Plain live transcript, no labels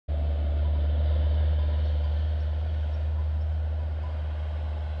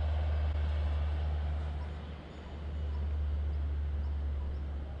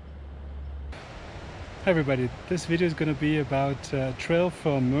Hi everybody, this video is going to be about a trail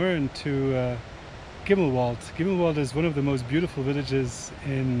from Mürren to Gimmelwald. Gimmelwald is one of the most beautiful villages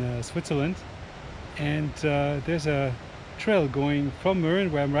in Switzerland, and there's a trail going from Mürren,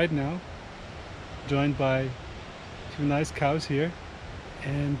 where I'm right now, joined by two nice cows here,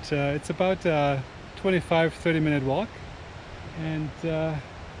 and it's about a 25-30 minute walk, and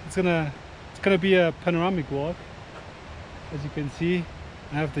it's gonna be a panoramic walk. As you can see,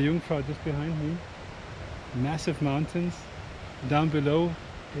 I have the Jungfrau just behind me. Massive mountains. Down below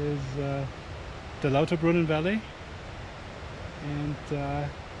is the Lauterbrunnen valley, and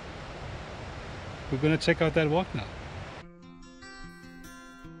we're gonna check out that walk now.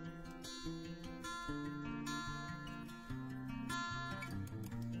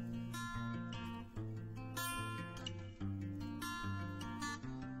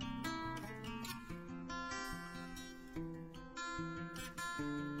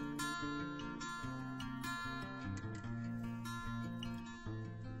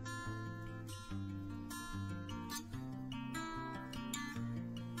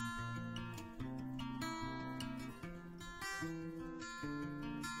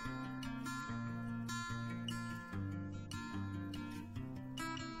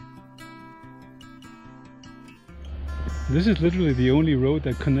 This is literally the only road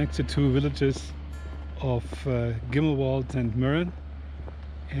that connects the two villages of Gimmelwald and Mürren,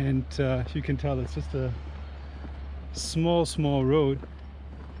 and you can tell it's just a small road,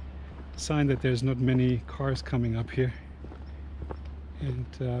 sign that there's not many cars coming up here, and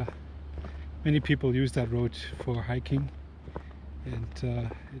many people use that road for hiking,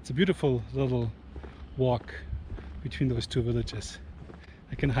 and it's a beautiful little walk between those two villages.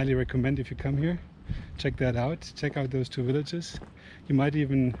 I can highly recommend, if you come here, check that out. Check out those two villages. You might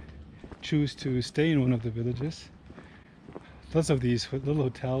even choose to stay in one of the villages. Lots of these little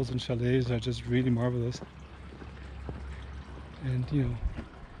hotels and chalets are just really marvelous. And you know,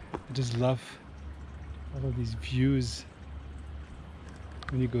 I just love all of these views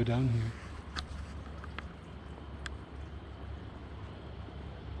when you go down here.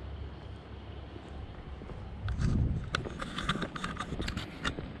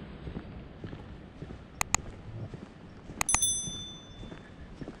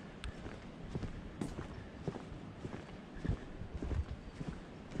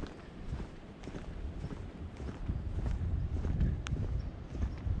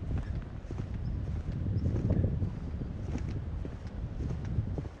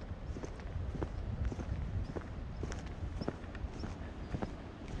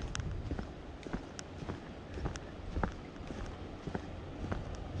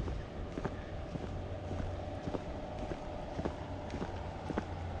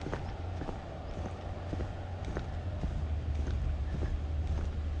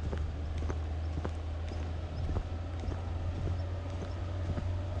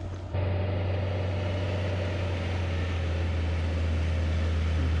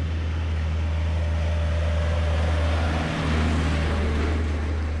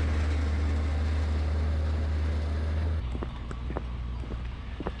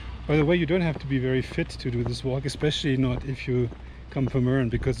 By the way, you don't have to be very fit to do this walk, especially not if you come from Mürren,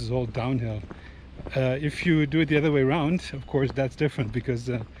 because it's all downhill. If you do it the other way around, of course, that's different, because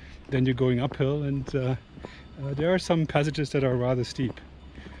then you're going uphill, and there are some passages that are rather steep,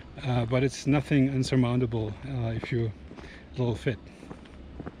 but it's nothing unsurmountable if you're a little fit.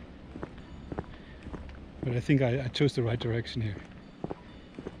 But I think I chose the right direction here.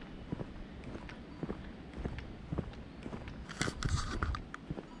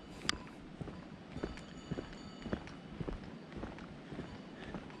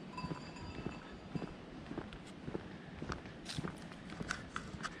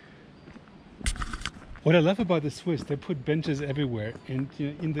 What I love about the Swiss, they put benches everywhere, and you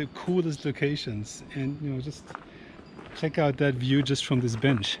know, in the coolest locations, and you know, just check out that view just from this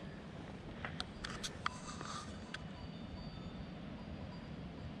bench.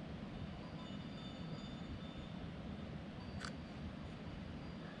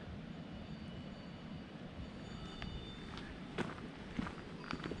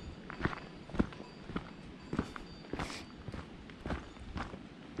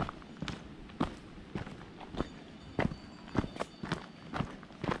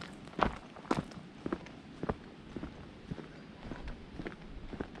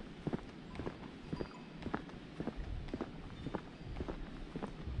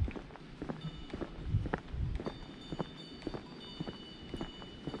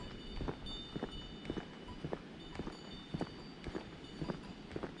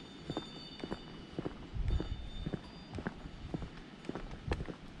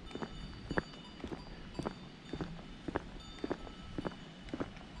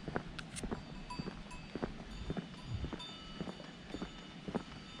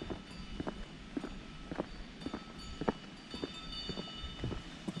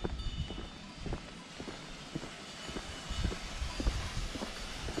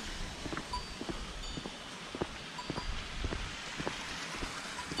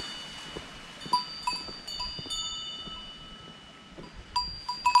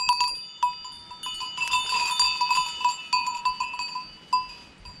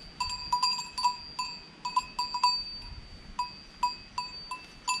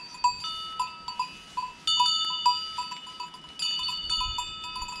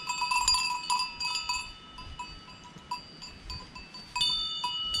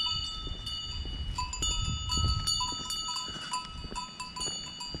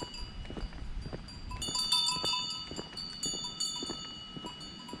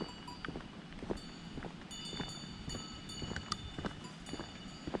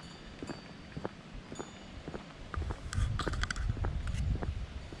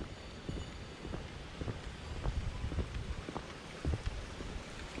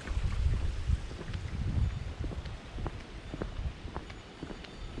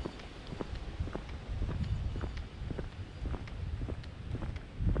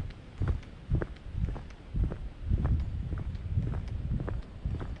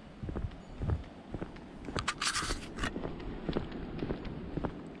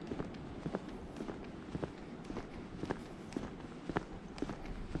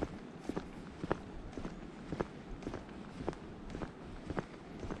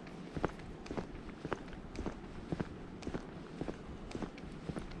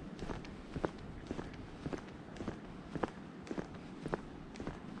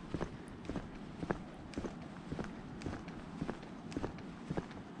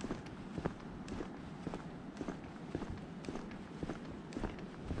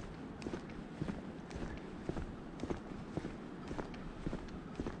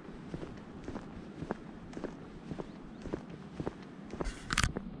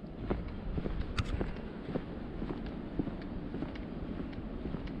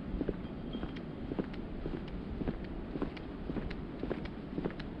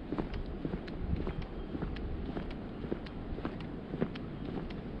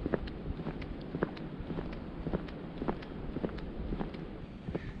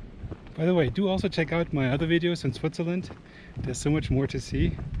 By the way, do also check out my other videos in Switzerland. There's so much more to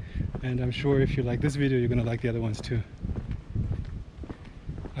see, and I'm sure if you like this video, you're gonna like the other ones too.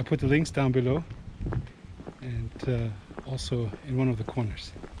 I put the links down below and also in one of the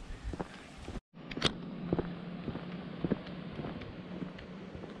corners.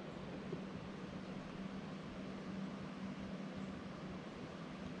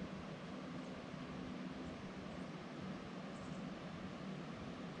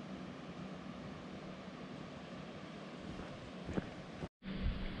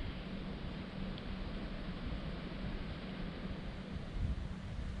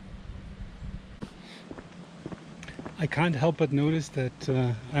 I can't help but notice that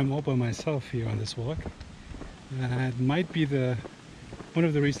I'm all by myself here on this walk. It might be one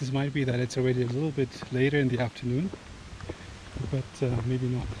of the reasons might be that it's already a little bit later in the afternoon, but maybe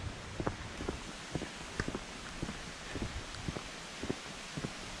not.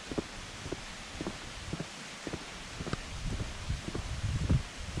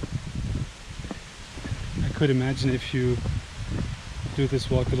 I could imagine if you do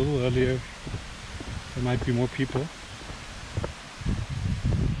this walk a little earlier, there might be more people.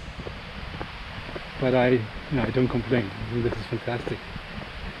 But I don't complain. I think this is fantastic.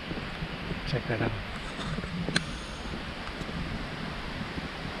 Check that out.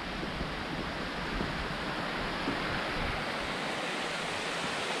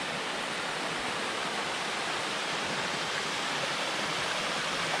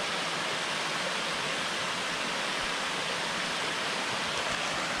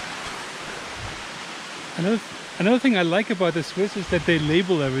 Another thing I like about the Swiss is that they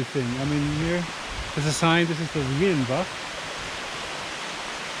label everything. I mean, here there's a sign, this is the Rierenbach.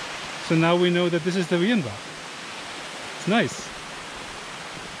 So now we know that this is the Rierenbach. It's nice.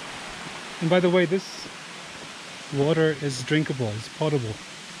 And by the way, this water is drinkable, it's potable.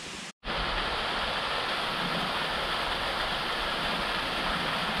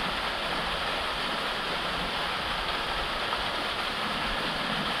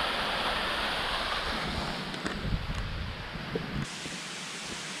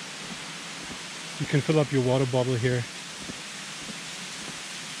 You can fill up your water bottle here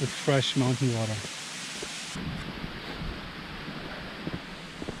with fresh mountain water.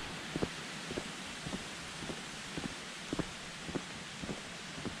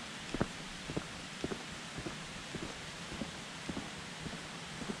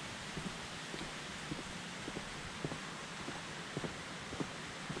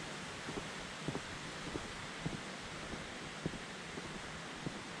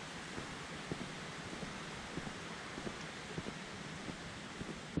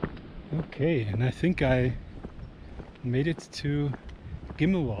 Okay, and I think I made it to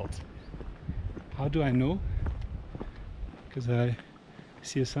Gimmelwald. How do I know? Because I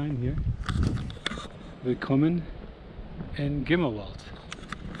see a sign here. Willkommen in Gimmelwald.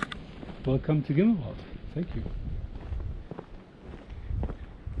 Welcome to Gimmelwald. Thank you.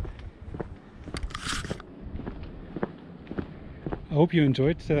 I hope you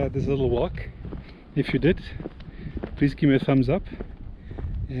enjoyed this little walk. If you did, please give me a thumbs up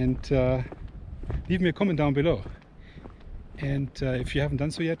and leave me a comment down below. And if you haven't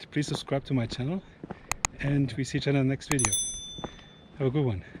done so yet, please subscribe to my channel, and we see each other in the next video. Have a good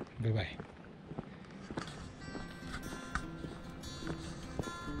one. Bye bye.